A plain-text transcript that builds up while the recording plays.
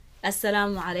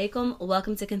Assalamu alaikum.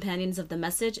 Welcome to Companions of the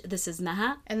Message. This is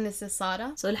Maha. And this is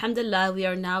Sada. So alhamdulillah, we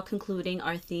are now concluding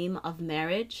our theme of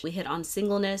marriage. We hit on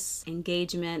singleness,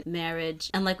 engagement, marriage.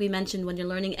 And like we mentioned, when you're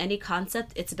learning any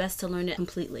concept, it's best to learn it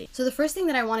completely. So the first thing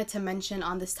that I wanted to mention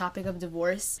on this topic of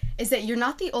divorce is that you're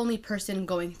not the only person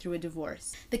going through a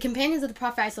divorce. The companions of the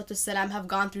Prophet ﷺ have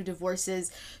gone through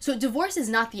divorces. So divorce is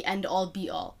not the end all be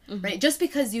all, right? Just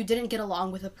because you didn't get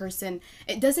along with a person,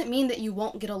 it doesn't mean that you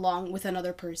won't get along with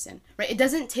another person. Right? It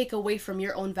doesn't take away from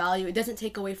your own value. It doesn't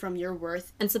take away from your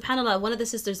worth. And subhanAllah, one of the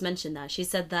sisters mentioned that. She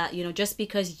said that, just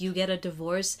because you get a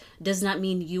divorce does not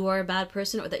mean you are a bad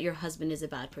person or that your husband is a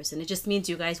bad person. It just means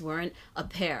you guys weren't a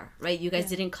pair, right? You guys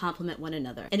didn't complement one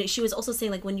another. And she was also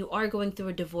saying, like, when you are going through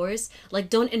a divorce, like,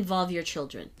 don't involve your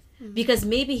children. Because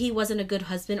maybe he wasn't a good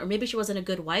husband or maybe she wasn't a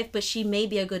good wife, but she may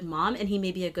be a good mom and he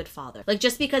may be a good father. Like,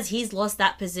 just because he's lost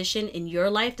that position in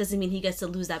your life doesn't mean he gets to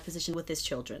lose that position with his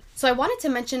children. So I wanted to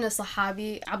mention a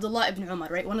Sahabi, Abdullah ibn Umar,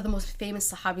 right? One of the most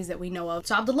famous Sahabis that we know of.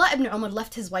 So Abdullah ibn Umar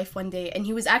left his wife one day and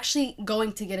he was actually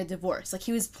going to get a divorce. Like,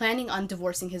 he was planning on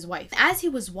divorcing his wife. As he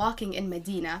was walking in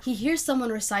Medina, he hears someone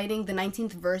reciting the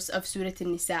 19th verse of Surah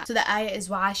An-Nisa. So the ayah is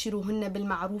وَعَاشِرُهُنَّ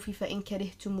بِالْمَعْرُوفِ فَإِنْ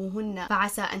كَرِهْتُمُوهُنَّ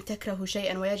فَعَسَىٰ أَن تَكْرَهُ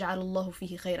شَيْئًا وَيَجْعَلُ اللَّهُ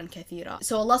فِيهِ خَيْرًا كَثِيرًا.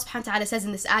 So Allah subhanahu wa ta'ala says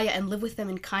in this ayah, and live with them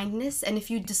in kindness, and if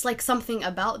you dislike something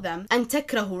about them, and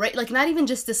takrahu, right? Like, not even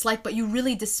just dislike, but you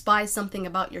really despise something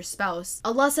about your spouse.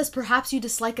 Allah says perhaps you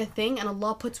dislike a thing and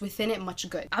Allah puts within it much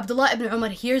good. Abdullah ibn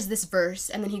Umar hears this verse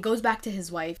and then he goes back to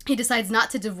his wife. He decides not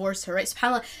to divorce her, right?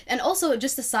 SubhanAllah. And also,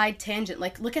 just a side tangent,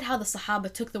 like, look at how the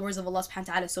Sahaba took the words of Allah subhanahu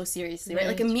wa ta'ala so seriously, right?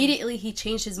 Like, immediately he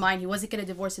changed his mind. He wasn't going to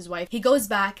divorce his wife. He goes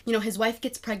back, his wife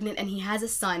gets pregnant and he has a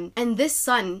son. And this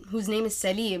son, whose name is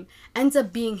Salim, ends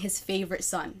up being his favorite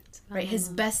son, right? His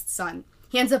best son.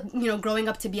 He ends up, growing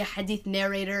up to be a hadith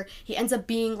narrator. He ends up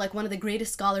being like one of the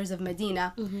greatest scholars of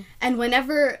Medina. And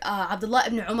whenever Abdullah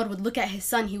ibn Umar would look at his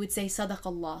son, he would say,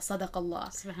 Sadaqallah,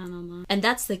 Sadaqallah. Subhanallah. And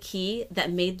that's the key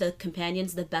that made the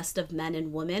companions the best of men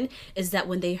and women, is that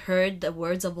when they heard the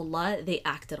words of Allah, they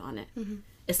acted on it.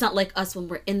 It's not like us when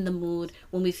we're in the mood,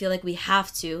 when we feel like we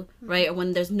have to, right? Or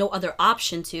when there's no other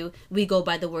option to, we go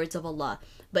by the words of Allah.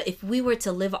 But if we were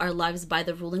to live our lives by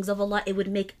the rulings of Allah, it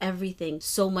would make everything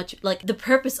so much, like, the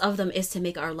purpose of them is to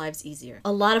make our lives easier.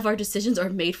 A lot of our decisions are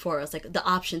made for us, like the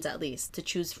options at least, to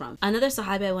choose from. Another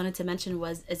Sahabi I wanted to mention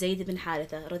was Zayd ibn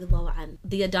Haritha, radiallahu anh,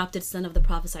 the adopted son of the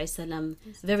Prophet ﷺ,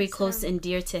 very close and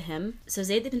dear to him. So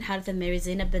Zayd ibn Haritha married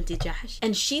Zainab binti Jahsh,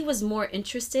 and she was more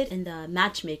interested in the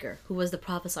matchmaker, who was the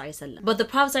Prophet ﷺ. But the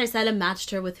Prophet ﷺ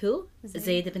matched her with who?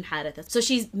 Zayd ibn Haritha. So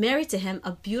she's married to him,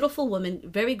 a beautiful woman,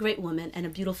 very great woman, and a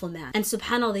beautiful man. And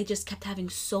subhanAllah, they just kept having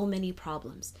so many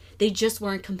problems. They just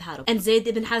weren't compatible. And Zayd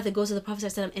ibn Haritha goes to the Prophet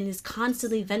ﷺ and is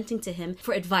constantly venting to him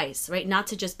for advice, right? Not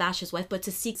to just bash his wife, but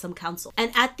to seek some counsel.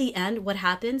 And at the end, what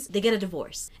happens? They get a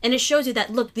divorce. And it shows you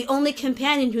that, look, the only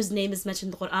companion whose name is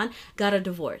mentioned in the Quran got a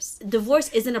divorce. Divorce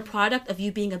isn't a product of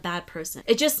you being a bad person.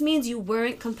 It just means you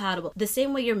weren't compatible. The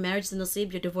same way your marriage is a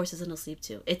nasib, your divorce is a nasib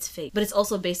too. It's fate. But it's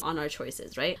also based on our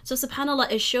choices, right? So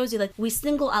subhanAllah, it shows you, like, we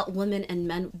single out women and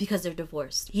men because they're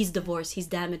divorced. He's divorced, he's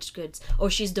damaged goods, or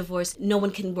she's divorced, no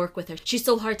one can work with her, she's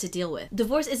so hard to deal with.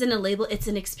 Divorce isn't a label, it's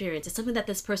an experience. It's something that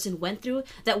this person went through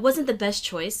that wasn't the best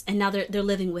choice, and now they're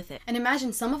living with it. And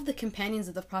imagine some of the companions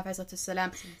of the Prophet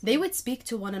ﷺ, they would speak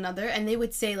to one another and they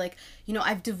would say, like,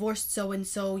 I've divorced so and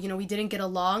so, we didn't get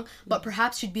along, but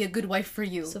perhaps she'd be a good wife for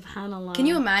you. Subhanallah. Can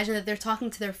you imagine that they're talking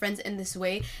to their friends in this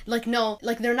way? Like, no,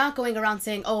 like, they're not going around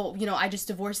saying, oh, I just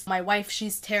divorced my wife,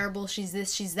 she's terrible, she's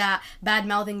this, she's that, bad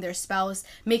mouthing their spouse,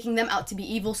 making them out to be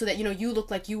evil so that, you look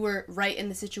like you were right in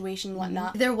the situation and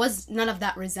whatnot. There was none of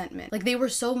that resentment. Like, they were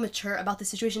so mature about the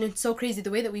situation. And it's so crazy the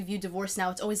way that we view divorce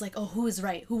now. It's always like, oh, who is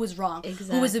right, who was wrong,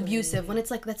 exactly, who was abusive, when it's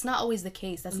like, that's not always the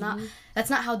case. That's not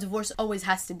how divorce always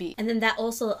has to be. And then that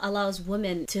also allows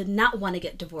women to not want to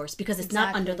get divorced because it's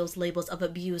not under those labels of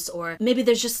abuse, or maybe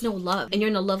there's just no love and you're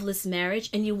in a loveless marriage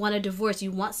and you want a divorce.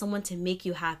 You want someone to make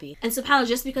you happy. And subhanAllah,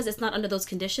 just because it's not under those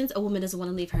conditions, a woman doesn't want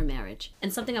to leave her marriage.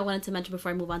 And something I wanted to mention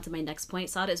before I move on to my next point,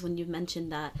 Sada, is when you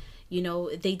mentioned that,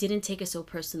 they didn't take it so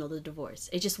personal, the divorce.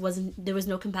 It just wasn't, there was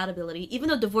no compatibility, even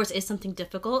though divorce is something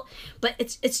difficult, but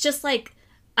it's just like,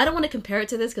 I don't want to compare it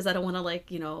to this because I don't want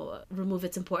to remove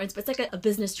its importance, but it's like a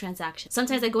business transaction.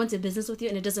 Sometimes I go into business with you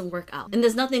and it doesn't work out. And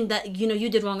there's nothing that, you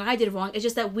did wrong or I did wrong. It's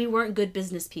just that we weren't good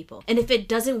business people. And if it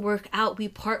doesn't work out, we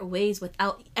part ways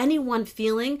without anyone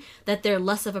feeling that they're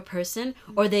less of a person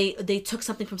or they took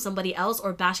something from somebody else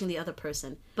or bashing the other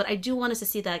person. But I do want us to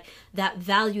see that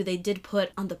value they did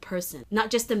put on the person,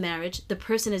 not just the marriage. The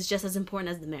person is just as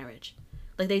important as the marriage.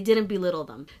 Like, they didn't belittle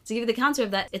them. To give you the counter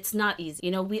of that, it's not easy. You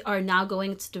know, we are now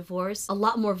going to divorce a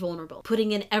lot more vulnerable,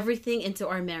 putting in everything into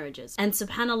our marriages. And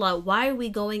subhanAllah, why are we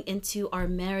going into our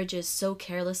marriages so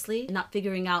carelessly, not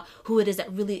figuring out who it is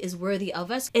that really is worthy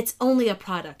of us? It's only a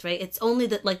product, right? It's only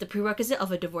the prerequisite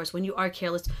of a divorce when you are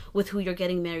careless with who you're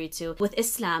getting married to. With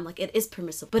Islam, like, it is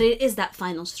permissible, but it is that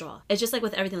final straw. It's just like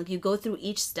with everything, like, you go through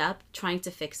each step trying to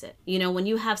fix it. You know, when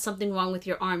you have something wrong with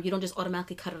your arm, you don't just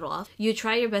automatically cut it off. You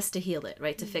try your best to heal it,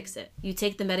 right? To fix it. You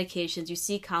take the medications, you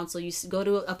seek counsel, you go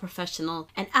to a professional,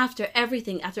 and after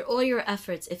everything, after all your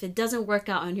efforts, if it doesn't work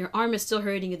out and your arm is still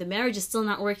hurting you, the marriage is still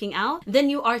not working out, then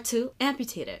you are to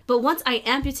amputate it. But once I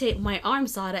amputate my arm,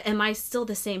 Sada, am I still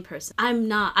the same person? I'm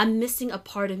not. I'm missing a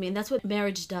part of me, and that's what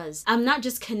marriage does. I'm not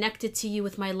just connected to you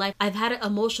with my life. I've had an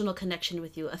emotional connection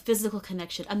with you, a physical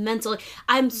connection, a mental.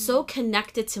 I'm so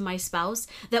connected to my spouse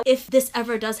that if this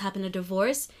ever does happen, a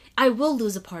divorce, I will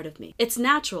lose a part of me. It's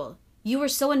natural. You were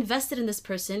so invested in this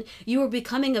person, you were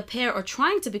becoming a pair or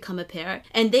trying to become a pair,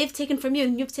 and they've taken from you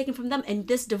and you've taken from them, and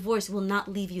this divorce will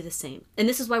not leave you the same. And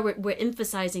this is why we're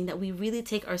emphasizing that we really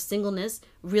take our singleness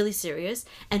really serious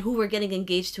and who we're getting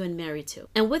engaged to and married to.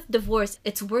 And with divorce,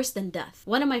 it's worse than death.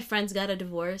 One of my friends got a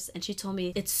divorce and she told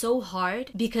me, it's so hard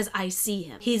because I see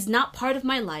him. He's not part of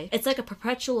my life. It's like a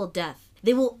perpetual death.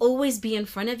 They will always be in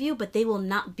front of you, but they will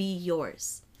not be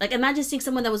yours. Like, imagine seeing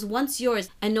someone that was once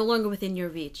yours and no longer within your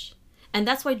reach. And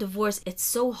that's why divorce, it's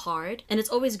so hard. And it's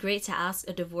always great to ask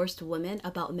a divorced woman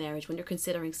about marriage when you're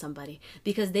considering somebody,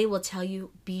 because they will tell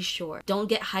you, be sure. Don't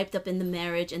get hyped up in the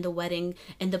marriage, in the wedding,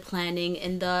 in the planning,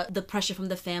 in the pressure from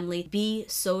the family. Be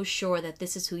so sure that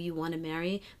this is who you want to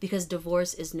marry, because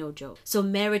divorce is no joke. So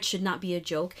marriage should not be a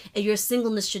joke, and your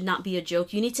singleness should not be a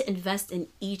joke. You need to invest in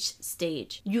each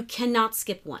stage. You cannot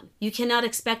skip one. You cannot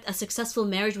expect a successful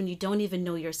marriage when you don't even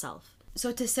know yourself.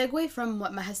 So to segue from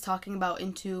what Maha's talking about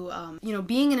into,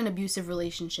 being in an abusive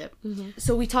relationship.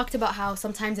 So we talked about how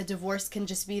sometimes a divorce can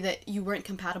just be that you weren't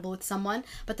compatible with someone,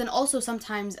 but then also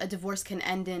sometimes a divorce can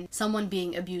end in someone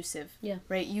being abusive. Yeah.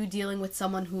 Right? You dealing with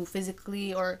someone who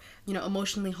physically or,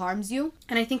 emotionally harms you.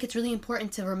 And I think it's really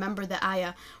important to remember the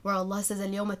ayah where Allah says,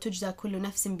 اليوم تجزى كل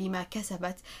نفس بما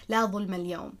كسبت لا ظلم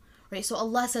اليوم. Right? So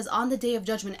Allah says on the day of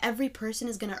judgment, every person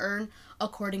is going to earn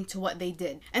according to what they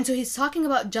did. And so he's talking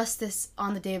about justice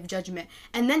on the day of judgment.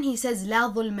 And then he says,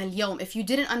 لا ظلم اليوم. If you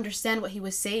didn't understand what he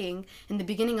was saying in the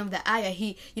beginning of the ayah,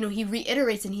 he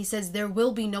reiterates and he says, there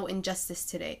will be no injustice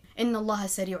today. Inna Allah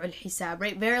sari'ul hisab.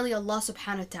 Right? Verily Allah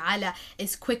subhanahu wa ta'ala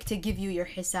is quick to give you your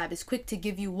hisab, is quick to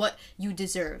give you what you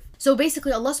deserve. So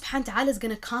basically Allah subhanahu wa ta'ala is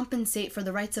going to compensate for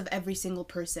the rights of every single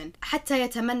person. حتى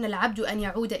يتمنى العبد أن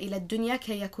يعود إلى الدنيا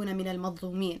كي يكون من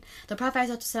المظلومين. The Prophet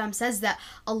ﷺ says that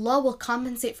Allah will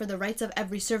compensate for the rights of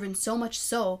every servant, so much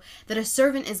so that a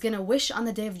servant is going to wish on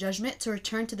the day of judgment to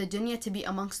return to the dunya to be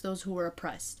amongst those who were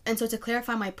oppressed. And so to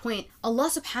clarify my point, Allah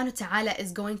subhanahu wa ta'ala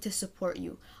is going to support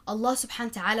you. Allah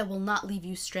subhanahu wa ta'ala will not leave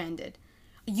you stranded.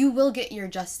 You will get your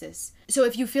justice. So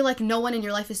if you feel like no one in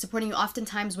your life is supporting you,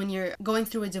 oftentimes when you're going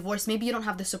through a divorce, maybe you don't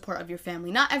have the support of your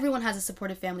family. Not everyone has a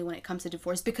supportive family when it comes to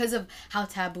divorce because of how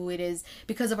taboo it is,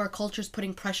 because of our cultures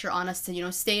putting pressure on us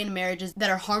to, stay in marriages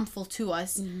that are harmful to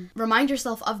us. Remind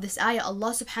yourself of this ayah.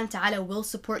 Allah subhanahu wa ta'ala will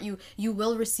support you. You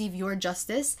will receive your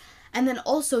justice. And then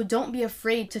also don't be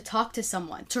afraid to talk to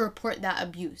someone, to report that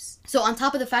abuse. So on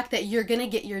top of the fact that you're going to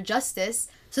get your justice,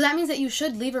 so that means that you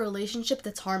should leave a relationship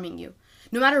that's harming you.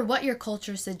 No matter what your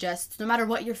culture suggests, no matter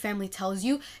what your family tells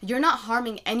you, you're not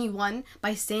harming anyone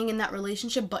by staying in that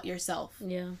relationship but yourself.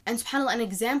 Yeah. And subhanAllah, an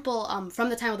example from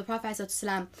the time of the Prophet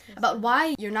ﷺ about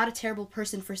why you're not a terrible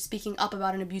person for speaking up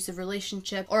about an abusive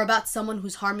relationship or about someone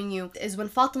who's harming you is when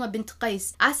Fatima bint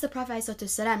Qais asked the Prophet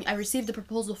ﷺ, I received a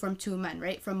proposal from two men,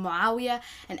 right? From Muawiyah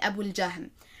and Abu al-Jahm.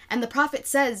 And the Prophet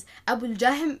says Abu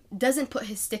al-Jahm doesn't put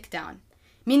his stick down,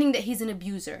 meaning that he's an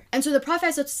abuser. And so the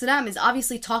Prophet ﷺ is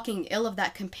obviously talking ill of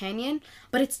that companion,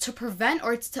 but it's to prevent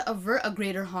or it's to avert a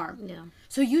greater harm. Yeah.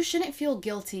 So you shouldn't feel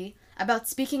guilty about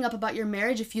speaking up about your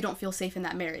marriage if you don't feel safe in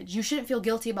that marriage. You shouldn't feel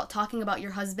guilty about talking about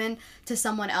your husband to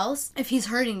someone else if he's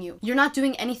hurting you. You're not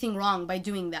doing anything wrong by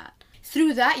doing that.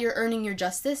 Through that, you're earning your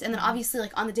justice, and then obviously,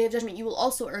 like on the Day of Judgment, you will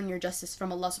also earn your justice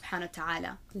from Allah subhanahu wa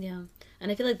ta'ala. Yeah.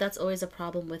 And I feel like that's always a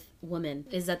problem with women,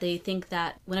 is that they think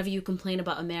that whenever you complain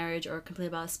about a marriage or complain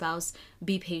about a spouse,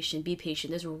 be patient, be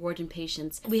patient. There's reward in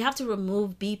patience. We have to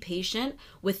remove be patient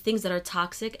with things that are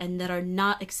toxic and that are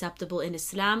not acceptable in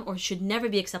Islam or should never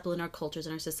be acceptable in our cultures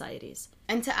and our societies.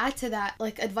 And to add to that,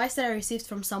 like advice that I received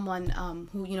from someone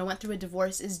who, went through a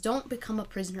divorce is don't become a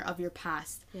prisoner of your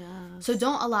past. Yeah. So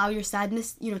don't allow your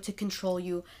sadness, to control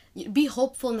you. Be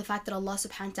hopeful in the fact that Allah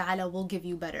subhanahu wa ta'ala will give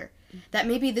you better. That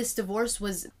maybe this divorce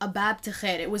was a bab to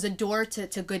khair, it was a door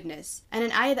to goodness. And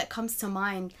an ayah that comes to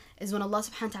mind is when Allah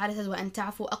subhanahu wa ta'ala says, وَأَن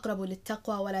تَعْفُوا أَقْرَبُ لِلتَّقْوَى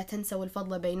وَلَا تَنْسَوُا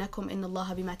الْفَضْلَ بَيْنَكُمْ إِنَّ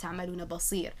اللَّهَ بِمَا تَعْمَلُونَ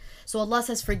بَصِيرٌ. So Allah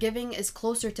says forgiving is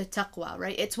closer to taqwa,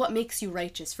 right? It's what makes you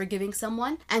righteous, forgiving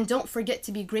someone. And don't forget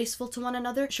to be graceful to one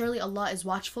another. Surely Allah is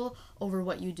watchful over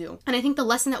what you do. And I think the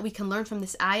lesson that we can learn from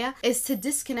this ayah is to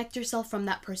disconnect yourself from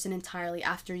that person entirely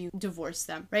after you divorce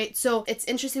them, right? So it's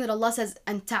interesting that Allah says,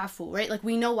 and ta'fu, right? Like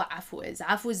we know what afu is.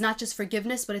 Afu is not just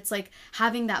forgiveness, but it's like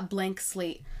having that blank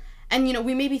slate. And,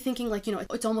 we may be thinking like,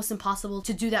 it's almost impossible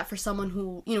to do that for someone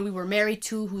who, we were married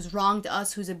to, who's wronged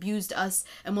us, who's abused us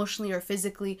emotionally or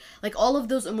physically. Like all of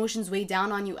those emotions weigh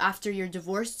down on you after you're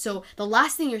divorced. So the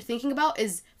last thing you're thinking about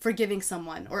is forgiving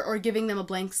someone or giving them a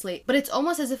blank slate. But it's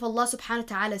almost as if Allah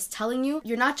subhanahu wa ta'ala is telling you,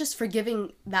 you're not just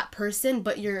forgiving that person,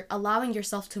 but you're allowing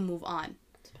yourself to move on.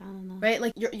 Right?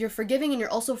 Like you're forgiving and you're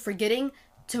also forgetting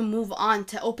to move on,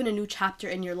 to open a new chapter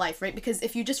in your life, right? Because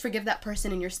if you just forgive that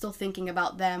person and you're still thinking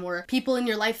about them, or people in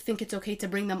your life think it's okay to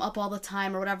bring them up all the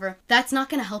time or whatever, that's not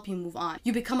going to help you move on.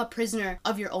 You become a prisoner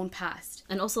of your own past.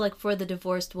 And also like for the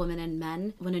divorced women and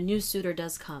men, when a new suitor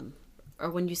does come, or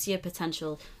when you see a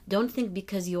potential, don't think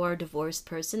because you are a divorced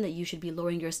person that you should be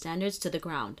lowering your standards to the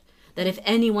ground. That if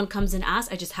anyone comes and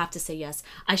asks, I just have to say yes.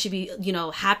 I should be,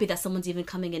 happy that someone's even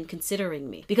coming and considering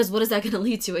me. Because what is that going to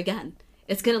lead to again?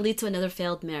 It's going to lead to another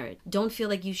failed marriage. Don't feel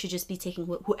like you should just be taking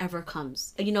whoever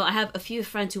comes. I have a few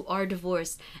friends who are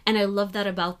divorced, and I love that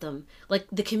about them. Like,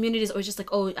 the community is always just like,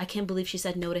 oh, I can't believe she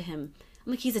said no to him.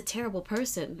 I'm like, he's a terrible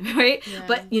person, right? Yeah.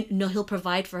 But, he'll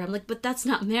provide for him. Like, but that's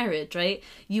not marriage, right?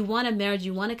 You want a marriage,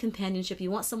 you want a companionship,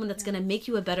 you want someone that's going to make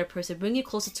you a better person, bring you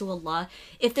closer to Allah.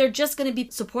 If they're just going to be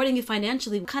supporting you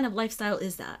financially, what kind of lifestyle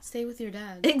is that? Stay with your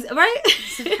dad. Right?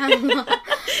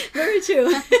 Very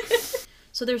true.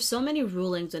 So there's so many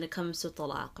rulings when it comes to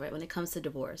talaq, right? When it comes to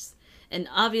divorce. And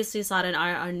obviously, Sara and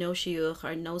I are no shuyukh,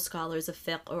 are no scholars of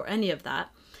fiqh or any of that.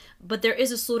 But there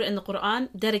is a surah in the Quran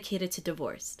dedicated to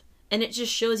divorce. And it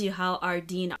just shows you how our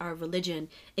deen, our religion,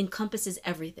 encompasses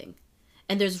everything.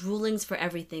 And there's rulings for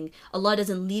everything. Allah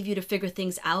doesn't leave you to figure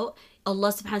things out.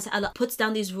 Allah subhanahu wa ta'ala puts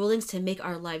down these rulings to make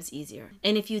our lives easier.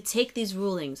 And if you take these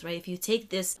rulings, right, if you take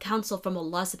this counsel from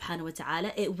Allah subhanahu wa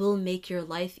ta'ala, it will make your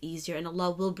life easier and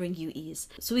Allah will bring you ease.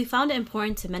 So we found it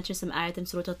important to mention some ayat in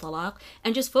Surah Al-Talaq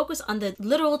and just focus on the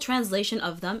literal translation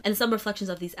of them and some reflections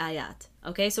of these ayat.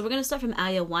 Okay, so we're going to start from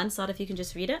ayah 1. Saad, if you can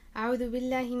just read it. أعوذ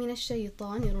بالله من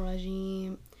الشيطان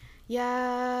الرجيم.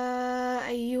 يا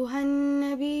أيها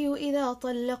النبي إذا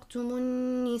طلقتم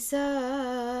النساء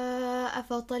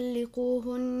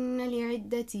فطلقوهن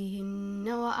لعدتهن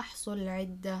وأحصوا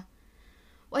العدة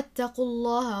واتقوا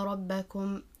الله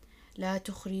ربكم لا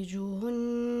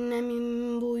تخرجوهن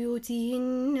من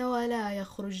بيوتهن ولا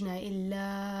يخرجن إلا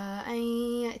أن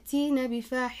يأتين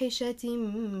بفاحشة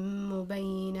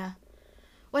مبينة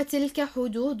وتلك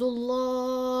حدود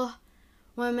الله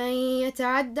ومن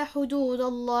يتعد حدود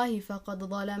الله فقد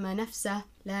ظلم نفسه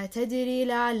لا تدري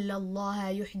لعل الله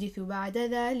يحدث بعد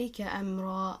ذلك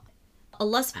أمرا.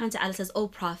 Allah subhanahu wa ta'ala says, O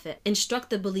Prophet,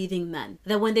 instruct the believing men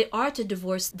that when they are to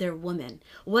divorce their women,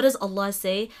 what does Allah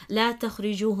say? لا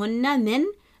تخرجوهن من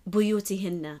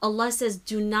buyutihinna. Allah says,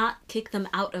 do not kick them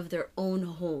out of their own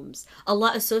homes.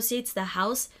 Allah associates the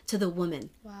house to the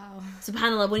woman. Wow.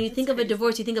 SubhanAllah, when you think of a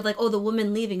divorce, you think of like, oh, the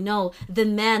woman leaving. No, the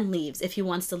man leaves if he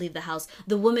wants to leave the house.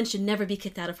 The woman should never be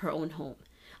kicked out of her own home.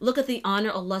 Look at the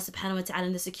honor Allah subhanahu wa ta'ala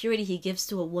and the security He gives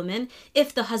to a woman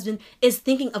if the husband is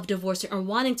thinking of divorcing or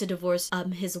wanting to divorce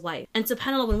his wife. And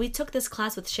subhanAllah, when we took this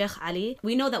class with Sheikh Ali,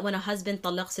 we know that when a husband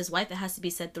talaqs his wife, it has to be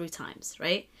said 3 times,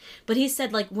 right? But he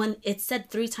said like when it's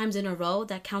said 3 times in a row,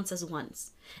 that counts as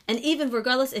once. And even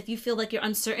regardless if you feel like you're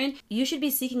uncertain, you should be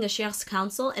seeking a sheikh's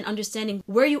counsel and understanding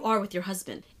where you are with your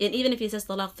husband. And even if he says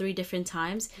talaq 3 different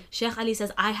times, Sheikh Ali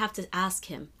says, I have to ask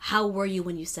him, how were you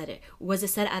when you said it? Was it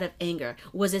said out of anger?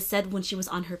 Was it said when she was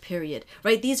on her period?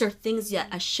 Right? These are things that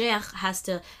a sheikh has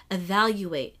to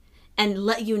evaluate and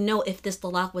let you know if this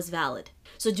talaq was valid.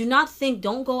 So do not think,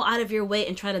 don't go out of your way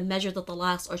and try to measure the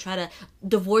talaqs or try to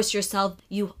divorce yourself.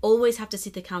 You always have to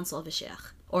seek the counsel of a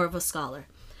sheikh or of a scholar.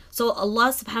 So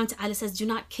Allah subhanahu wa ta'ala says, do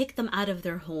not kick them out of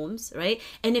their homes, right?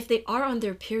 And if they are on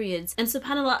their periods, and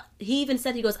subhanAllah, He even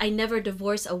said, He goes, I never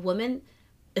divorce a woman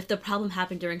if the problem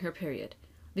happened during her period.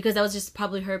 because that was just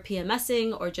probably her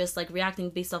PMSing or just like reacting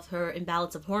based off her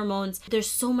imbalance of hormones. There's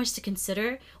so much to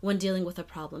consider when dealing with a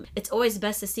problem. It's always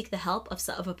best to seek the help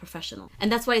of a professional.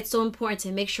 And that's why it's so important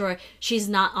to make sure she's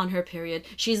not on her period,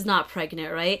 she's not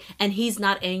pregnant, right? And he's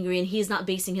not angry and he's not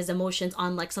basing his emotions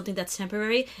on like something that's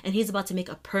temporary, and he's about to make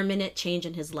a permanent change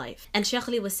in his life. And Sheikh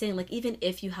Ali was saying, like, even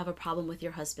if you have a problem with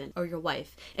your husband or your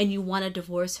wife and you want to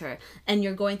divorce her and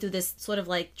you're going through this sort of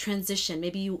like transition,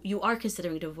 maybe you are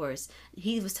considering divorce,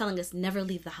 he was telling us never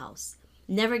leave the house.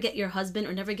 Never get your husband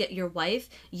or never get your wife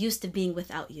used to being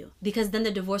without you, because then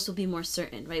the divorce will be more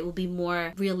certain, right? Will be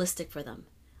more realistic for them.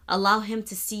 Allow him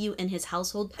to see you in his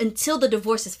household until the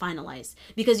divorce is finalized,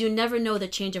 because you never know the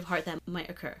change of heart that might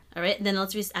occur. All right, then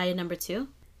let's read ayah number 2.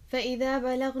 فإذا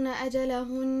بلغن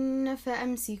أجلهن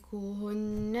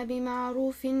فأمسكوهن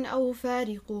بمعروف أو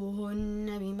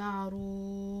فارقوهن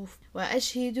بمعروف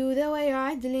وأشهدوا ذوي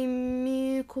عدل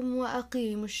منكم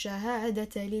وأقيموا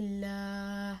الشهادة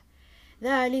لله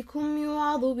ذلكم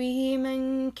يوعظ به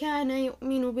من كان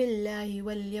يؤمن بالله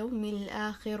واليوم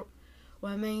الآخر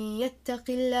ومن يتق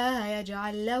الله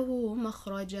يجعل له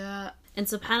مخرجا. And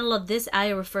subhanAllah, this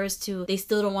ayah refers to they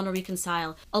still don't want to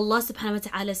reconcile. Allah subhanahu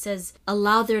wa ta'ala says,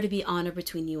 allow there to be honor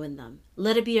between you and them.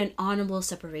 Let it be an honorable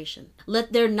separation.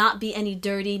 Let there not be any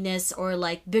dirtiness or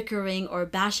like bickering or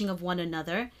bashing of one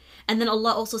another. And then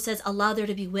Allah also says, allow there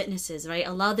to be witnesses, right?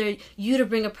 Allow you to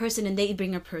bring a person and they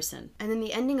bring a person. And in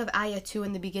the ending of ayah 2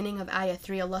 and the beginning of ayah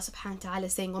 3, Allah subhanahu wa ta'ala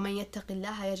is saying, وَمَنْ يَتَّقِ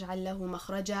اللَّهَ يَجْعَلْ لَهُ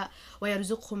مَخْرَجًا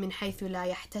وَيَرْزُقْهُ مِنْ حَيْثُ لَا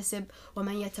يَحْتَسِبْ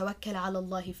وَمَنْ يَتَوَكَّلْ عَلَى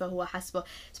اللَّهِ فَهُوَ حَسْبُهُ.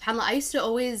 SubhanAllah, I used to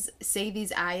always say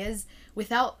these ayahs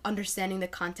without understanding the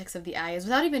context of the ayahs,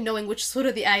 without even knowing which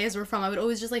surah the ayahs were from. I would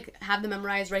always just like have them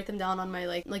memorized, write them down on my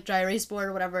like dry erase board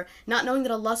or whatever, not knowing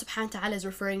that Allah subhanahu wa ta'ala is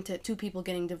referring to two people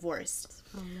getting divorced.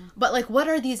 But like, what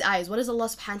are these ayahs? What is Allah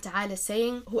subhanahu wa ta'ala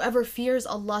saying? Whoever fears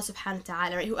Allah subhanahu wa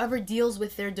ta'ala, right? Whoever deals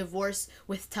with their divorce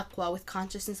with taqwa, with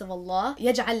consciousness of Allah,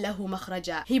 يَجْعَلْ لَهُ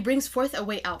مَخْرَجًا. He brings forth a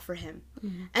way out for him.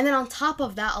 And then on top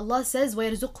of that, Allah says,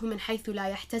 وَيَرْزُقْهُ مِنْ حَيْثُ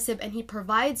لَا يَحْتَسِبْ, and He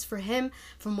provides for him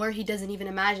from where he doesn't even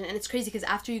imagine. And it's crazy because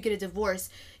after you get a divorce,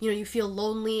 you feel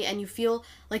lonely and you feel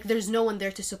like there's no one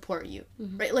there to support you,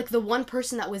 right? Like the one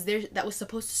person that was there, that was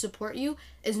supposed to support you,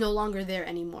 is no longer there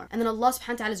anymore. And then Allah subhanahu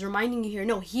wa ta'ala is reminding you here,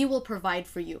 no, He will provide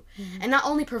for you. And not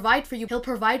only provide for you, He'll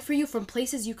provide for you from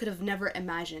places you could have never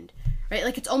imagined. Right?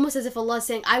 Like it's almost as if Allah is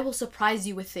saying, I will surprise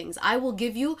you with things. I will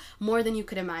give you more than you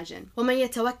could imagine. وَمَنْ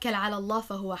يَتَوَكَّلْ عَلَى اللَّهِ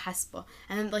فَهُوَ حَسْبُهُ.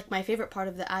 And then like my favorite part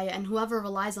of the ayah, and whoever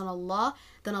relies on Allah,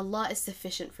 then Allah is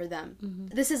sufficient for them.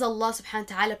 This is Allah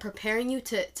subhanahu wa ta'ala preparing you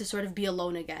to sort of be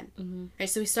alone again. Right?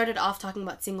 So we started off talking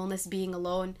about singleness, being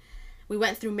alone. We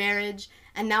went through marriage,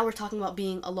 and now we're talking about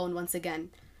being alone once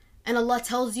again. And Allah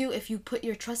tells you, if you put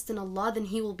your trust in Allah, then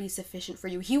He will be sufficient for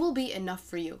you. He will be enough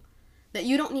for you. That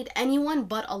you don't need anyone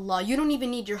but Allah. You don't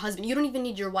even need your husband. You don't even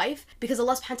need your wife, because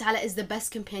Allah subhanahu wa ta'ala is the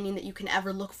best companion that you can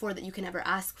ever look for, that you can ever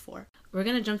ask for. We're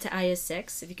going to jump to ayah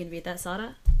 6. If you can read that,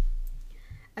 Sarah.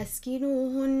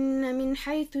 أسكنوهن من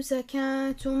حيث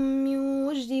سكنتم من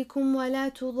وجدكم ولا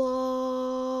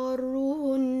تضاروهن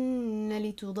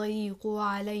لتضيقوا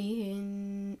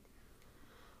عليهن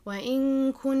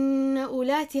وإن كن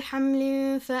أولات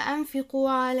حمل فأنفقوا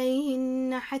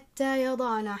عليهن حتى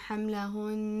يضعن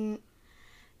حملهن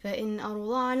فإن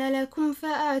أرضعن لكم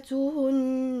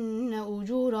فآتوهن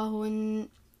أجورهن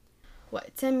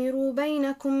وأتمروا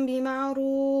بينكم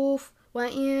بمعروف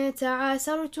وإن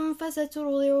تعاسرتم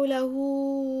فسترضع له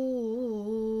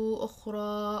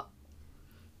أخرى.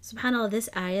 SubhanAllah, this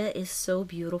ayah is so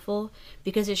beautiful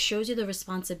because it shows you the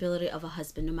responsibility of a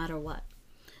husband no matter what.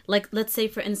 Like, let's say,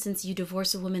 for instance, you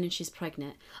divorce a woman and she's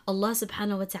pregnant. Allah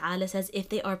subhanahu wa ta'ala says if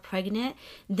they are pregnant,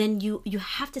 then you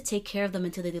have to take care of them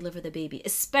until they deliver the baby.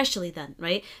 Especially then,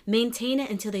 right? Maintain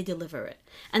it until they deliver it.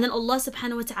 And then Allah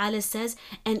subhanahu wa ta'ala says,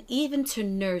 and even to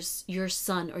nurse your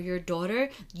son or your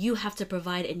daughter, you have to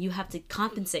provide and you have to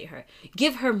compensate her.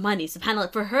 Give her money,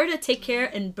 subhanAllah. For her to take care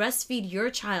and breastfeed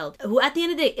your child, who at the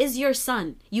end of the day is your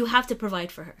son, you have to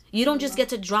provide for her. You don't just get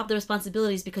to drop the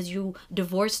responsibilities because you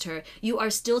divorced her. You are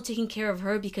still taking care of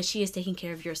her because she is taking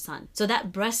care of your son. So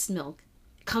that breast milk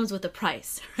comes with a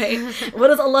price, right? What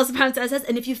does Allah subhanahu wa ta'ala says?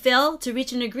 And if you fail to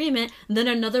reach an agreement, then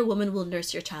another woman will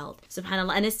nurse your child.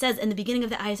 SubhanAllah. And it says in the beginning of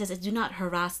the ayah, it says, do not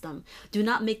harass them. Do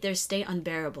not make their stay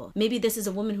unbearable. Maybe this is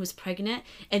a woman who's pregnant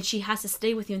and she has to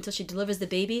stay with you until she delivers the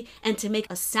baby, and to make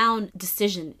a sound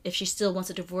decision if she still wants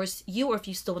to divorce you or if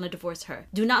you still want to divorce her.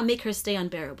 Do not make her stay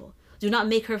unbearable. Do not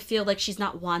make her feel like she's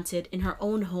not wanted in her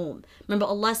own home. Remember,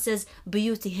 Allah says,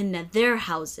 buyutihinna, their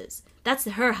houses. That's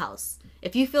her house.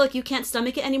 If you feel like you can't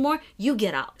stomach it anymore, you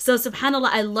get out. So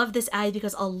subhanAllah, I love this ayah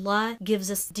because Allah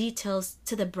gives us details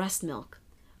to the breast milk.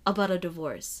 about a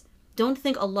divorce. Don't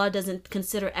think Allah doesn't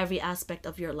consider every aspect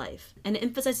of your life. And it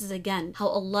emphasizes again how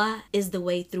Allah is the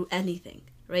way through anything.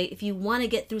 Right? If you want to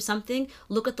get through something,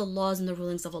 look at the laws and the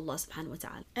rulings of Allah subhanahu wa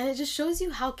ta'ala. And it just shows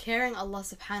you how caring Allah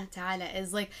subhanahu wa ta'ala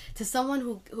is. Like, to someone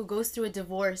who goes through a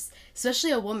divorce,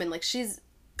 especially a woman, like, she's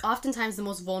oftentimes the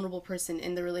most vulnerable person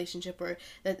in the relationship or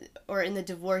in the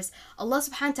divorce. Allah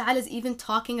subhanahu wa ta'ala is even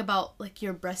talking about like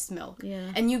your breast milk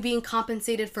and you being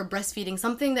compensated for breastfeeding,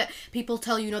 something that people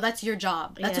tell you, no, that's your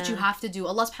job, that's what you have to do.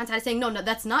 Allah subhanahu wa ta'ala is saying, no,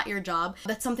 that's not your job,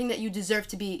 that's something that you deserve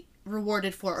to be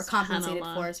rewarded for or compensated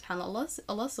for. SubhanAllah.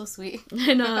 Allah's so sweet.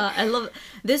 I know. I love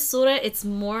this surah. It's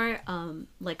more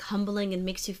like humbling and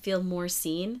makes you feel more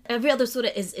seen. Every other surah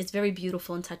is very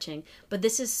beautiful and touching, but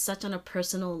this is such on a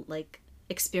personal like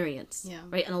experience,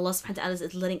 right? And Allah subhanahu wa ta'ala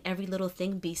is letting every little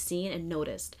thing be seen and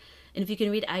noticed. And if you can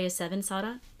read ayah 7,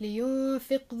 Sarah.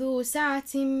 لينفق ذو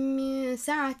سعة من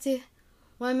سعته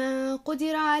وما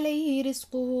قدر عليه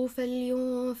رزقه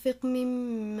فلينفق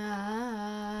مما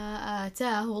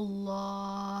آتاه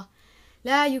الله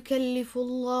لا يكلف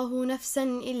الله نفسا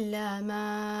إلا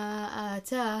ما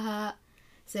آتاها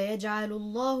سيجعل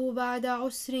الله بعد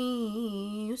عسر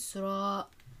يسرا.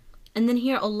 And then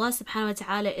here Allah subhanahu wa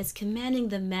ta'ala is commanding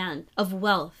the man of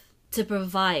wealth to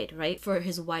provide, right, for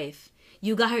his wife.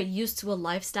 You got her used to a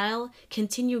lifestyle,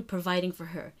 continue providing for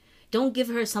her. Don't give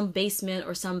her some basement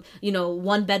or some,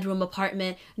 1-bedroom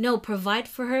apartment. No, provide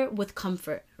for her with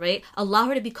comfort, right? Allow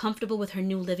her to be comfortable with her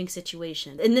new living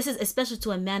situation. And this is especially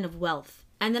to a man of wealth.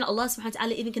 And then Allah subhanahu wa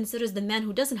ta'ala even considers the man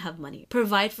who doesn't have money.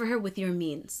 Provide for her with your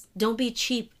means. Don't be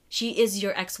cheap. She is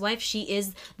your ex-wife. She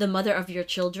is the mother of your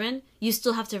children. You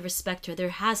still have to respect her. There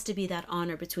has to be that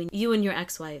honor between you and your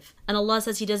ex-wife. And Allah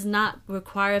says He does not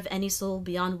require of any soul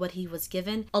beyond what he was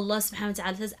given. Allah subhanahu wa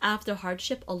ta'ala says after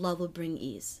hardship, Allah will bring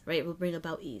ease, right? Will bring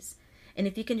about ease. And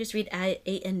if you can just read ayah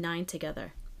 8 and 9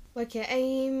 together.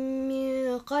 وكأين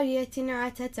من قرية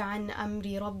عتت عن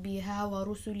أمر ربها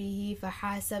ورسله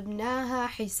فحاسبناها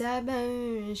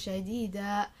حسابا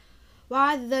شديدا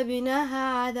وعذبناها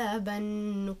عذابا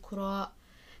نكرا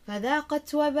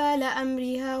فذاقت وبال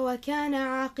أمرها وكان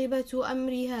عاقبة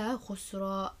أمرها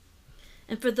خسرا.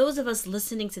 And for those of us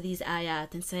listening to these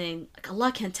ayat and saying,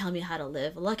 Allah can't tell me how to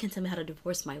live, Allah can't tell me how to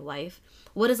divorce my wife,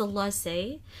 what does Allah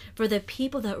say? For the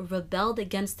people that rebelled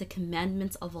against the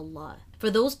commandments of Allah, for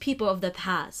those people of the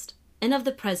past and of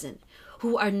the present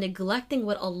who are neglecting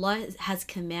what Allah has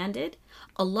commanded,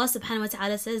 Allah subhanahu wa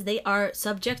ta'ala says they are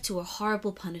subject to a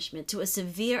horrible punishment, to a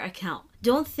severe account.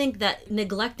 Don't think that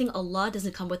neglecting Allah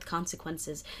doesn't come with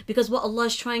consequences, because what Allah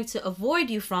is trying to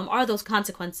avoid you from are those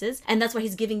consequences, and that's why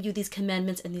He's giving you these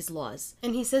commandments and these laws.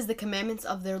 And He says the commandments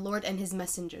of their Lord and His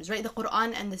messengers, right? The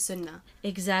Quran and the Sunnah.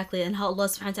 Exactly, and how Allah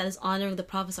subhanahu wa ta'ala is honoring the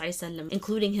Prophet sallallahu alaihi wasallam,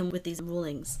 including him with these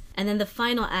rulings. And then the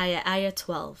final ayah, ayah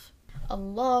 12.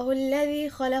 الله الذي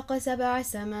خلق سبع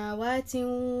سماوات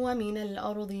ومن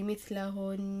الأرض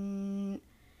مثلهن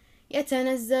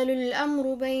يتنزل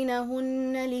الأمر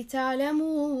بينهن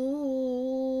لتعلموا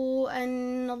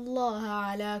أن الله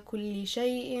على كل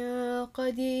شيء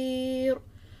قدير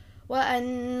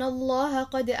وأن الله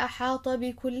قد أحاط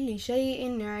بكل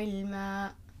شيء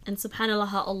علما. And subhanAllah,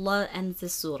 how Allah ends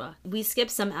this surah. We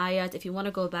skip some ayat. If you want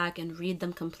to go back and read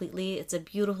them completely, it's a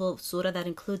beautiful surah that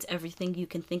includes everything you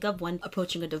can think of when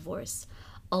approaching a divorce.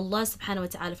 Allah subhanahu wa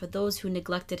ta'ala, for those who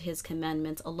neglected His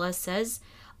commandments, Allah says,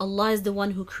 Allah is the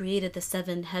one who created the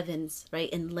 7 heavens,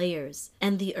 right, in layers,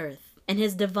 and the earth. And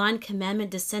His divine commandment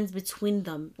descends between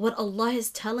them. What Allah is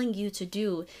telling you to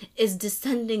do is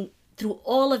descending through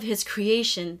all of His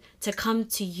creation to come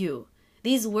to you.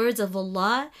 These words of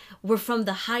Allah were from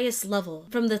the highest level,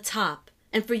 from the top.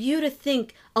 And for you to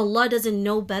think Allah doesn't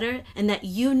know better and that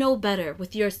you know better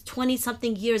with your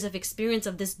 20-something years of experience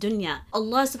of this dunya,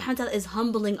 Allah subhanahu wa ta'ala is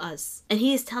humbling us. And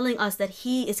He is telling us that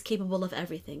He is capable of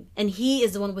everything. And He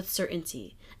is the one with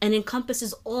certainty and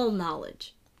encompasses all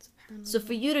knowledge. So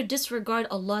for you to disregard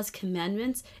Allah's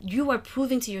commandments, you are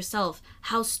proving to yourself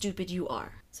how stupid you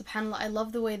are. SubhanAllah, I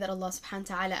love the way that Allah subhanahu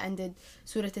wa ta'ala ended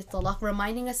Surah At-Talaq,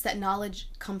 reminding us that knowledge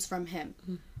comes from Him,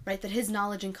 right? That His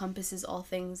knowledge encompasses all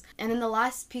things. And then the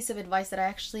last piece of advice that I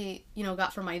actually,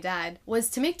 got from my dad was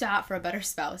to make dua for a better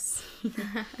spouse.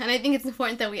 And I think it's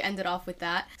important that we ended off with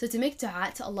that. So to make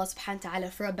dua to Allah subhanahu wa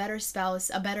ta'ala for a better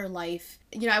spouse, a better life.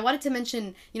 I wanted to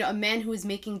mention, a man who was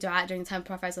making dua during the time of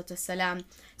Prophet ﷺ.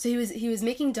 So he was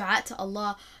making dua to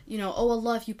Allah, oh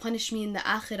Allah, if you punish me in the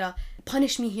akhirah,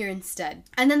 punish me here instead.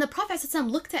 And then the Prophet ﷺ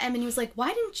looked at him and he was like,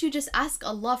 why didn't you just ask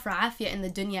Allah for afiyah in the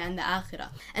dunya and the akhirah?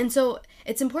 And so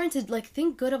it's important to like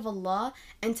think good of Allah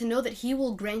and to know that He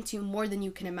will grant you more than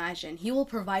you can imagine. He will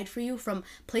provide for you from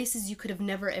places you could have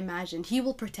never imagined. He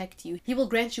will protect you. He will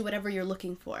grant you whatever you're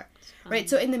looking for. Right?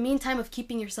 So in the meantime of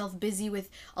keeping yourself busy with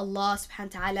Allah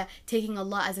subhanahu wa ta'ala, taking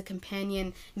Allah as a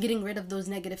companion, getting rid of those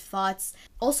negative thoughts,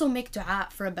 also make dua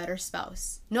for a better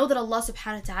spouse. Know that Allah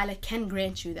subhanahu wa ta'ala can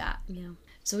grant you that. Yeah.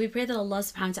 So we pray that Allah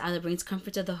subhanahu wa ta'ala brings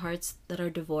comfort to the hearts that are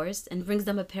divorced and brings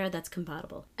them a pair that's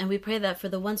compatible. And we pray that for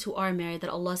the ones who are married, that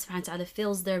Allah subhanahu wa ta'ala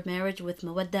fills their marriage with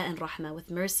mawadda and rahmah,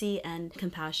 with mercy and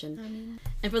compassion. Ameen.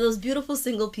 And for those beautiful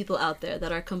single people out there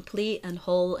that are complete and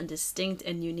whole and distinct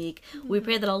and unique, we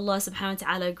pray that Allah subhanahu wa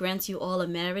ta'ala grants you all a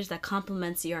marriage that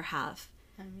complements your half.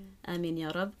 Ameen. Ameen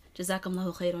ya Rab.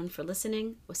 Jazakumullahu khairun for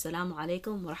listening. Wassalamu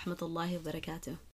alaikum wa rahmatullahi wa barakatuh.